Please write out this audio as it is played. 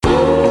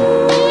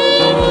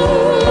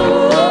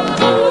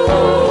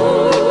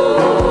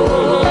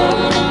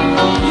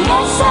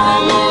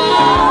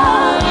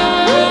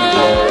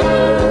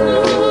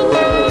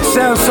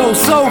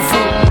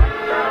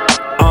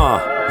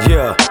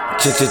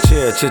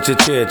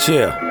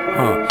Chill.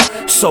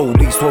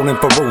 Solely swollen,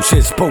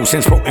 ferocious,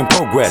 potions, potent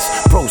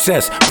progress.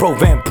 Process,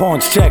 prevent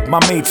pawns, check, my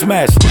mate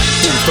smash.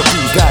 Foods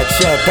confused, got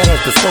chat, fat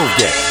as the stove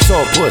get.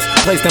 Soft push,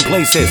 placed in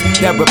places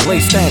that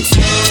replace stents.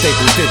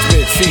 Staple stitch,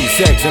 bitch,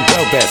 C-section,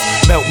 bell vest.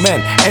 Melt men,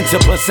 enter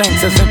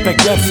placentas,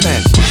 infect death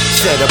stench.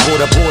 Set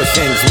aboard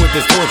abortions with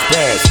this torch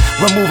pass.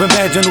 Removing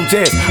vaginal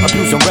tears,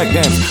 abusing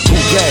rectums.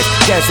 Cool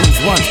gas who's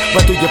runs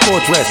right through your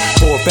fortress.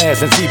 Four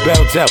fast and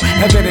seatbelts out,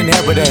 heaven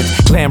inheritance.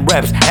 Clan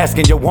reps,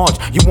 asking your wants,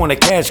 you want a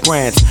cash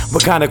grants.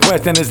 What kind of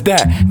question is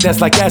that? That's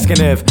like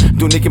asking if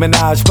do Nicki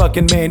Minaj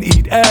fucking men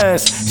eat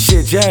ass?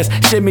 Shit yes,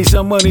 shit me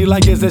some money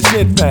like it's a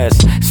shit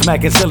fest.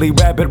 Smacking silly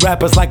rabbit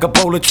rappers like a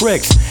bowl of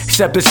tricks.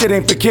 Except this shit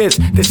ain't for kids,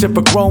 this shit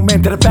for grown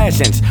men to the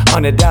fashions.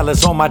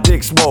 $100 on my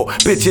dick swole.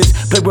 Bitches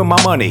play with my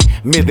money,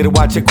 merely to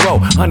watch it grow.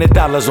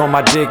 $100 on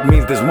my dick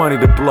means there's money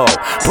to blow.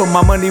 Put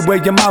my money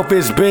where your mouth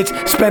is, bitch,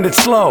 spend it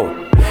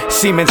slow.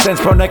 Semen cents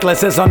per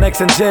necklaces on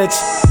necks and tits.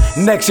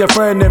 Next your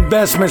friend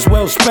investments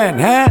well spent,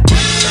 huh?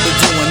 Been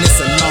doing this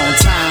a long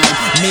time.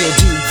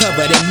 Mildew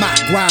covered in my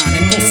grind.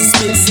 And most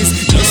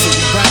suspicious,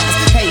 nursery rhymes.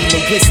 Hey, no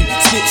listen,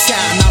 spit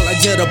shine.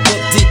 Knowledge of the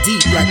book, dig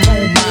deep like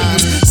coal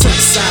mines.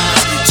 Search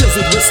signs,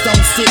 chiseled with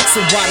stone sticks.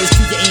 And waters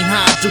to you ain't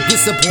hard to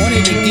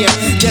disappointed to gift.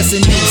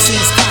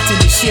 Destinations,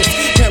 continent shift.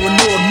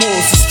 Paranoid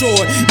morals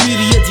destroyed.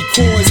 Media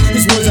decoys,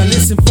 his words I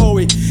listen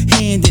for it.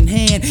 Hand in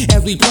hand,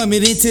 as we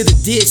plummet into the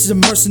ditch,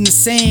 immersed in the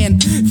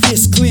sand.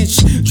 Fists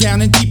clenched,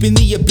 drowning deep in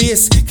the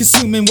abyss.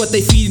 Consuming what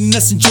they feeding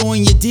us,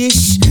 enjoying your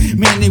dish.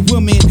 Man and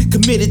woman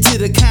committed to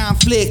the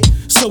conflict.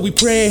 So we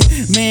pray,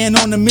 man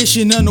on a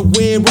mission,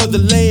 unaware of the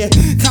layer.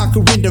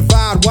 Conquer and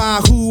divide,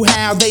 why, who,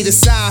 how, they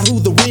decide who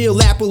the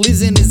real apple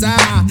is in his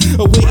eye.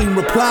 Awaiting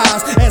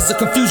replies as the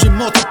confusion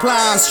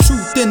multiplies.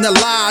 Truth in the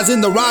lies,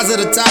 in the rise of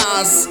the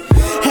ties.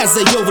 As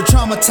they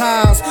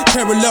over-traumatize,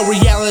 parallel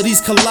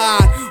realities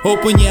collide.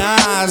 Open your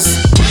eyes.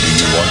 Do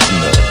you want to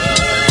know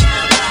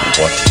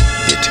what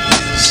it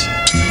is?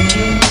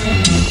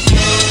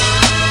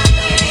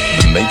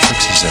 The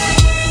Matrix is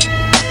everywhere.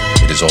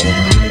 It is all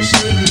around us.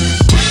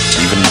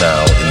 Even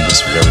now, in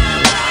this very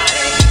room.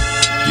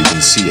 You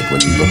can see it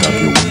when you look out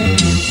your window,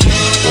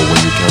 or when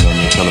you turn on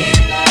your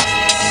television.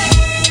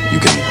 You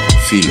can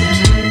feel it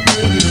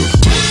when you go to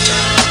work,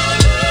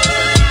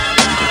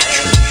 when you go to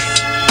church,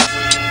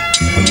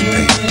 when you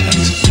pay your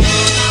taxes.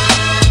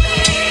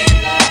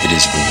 It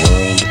is the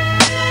world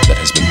that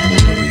has been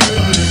pulled over your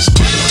eyes.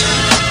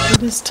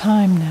 It is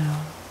time now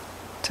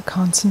to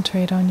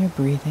concentrate on your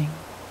breathing.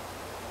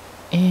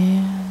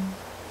 In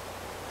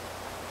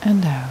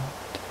and out.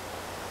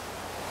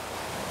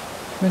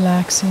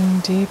 Relaxing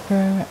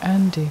deeper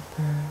and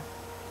deeper.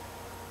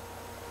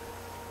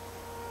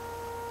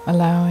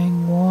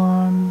 Allowing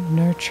warm,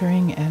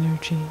 nurturing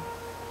energy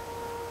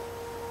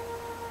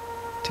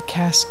to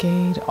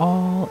cascade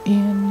all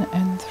in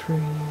and through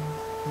you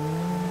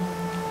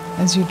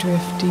as you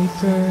drift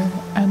deeper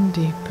and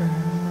deeper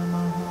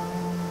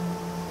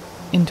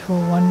into a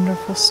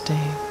wonderful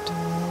state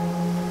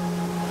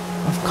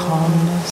of calmness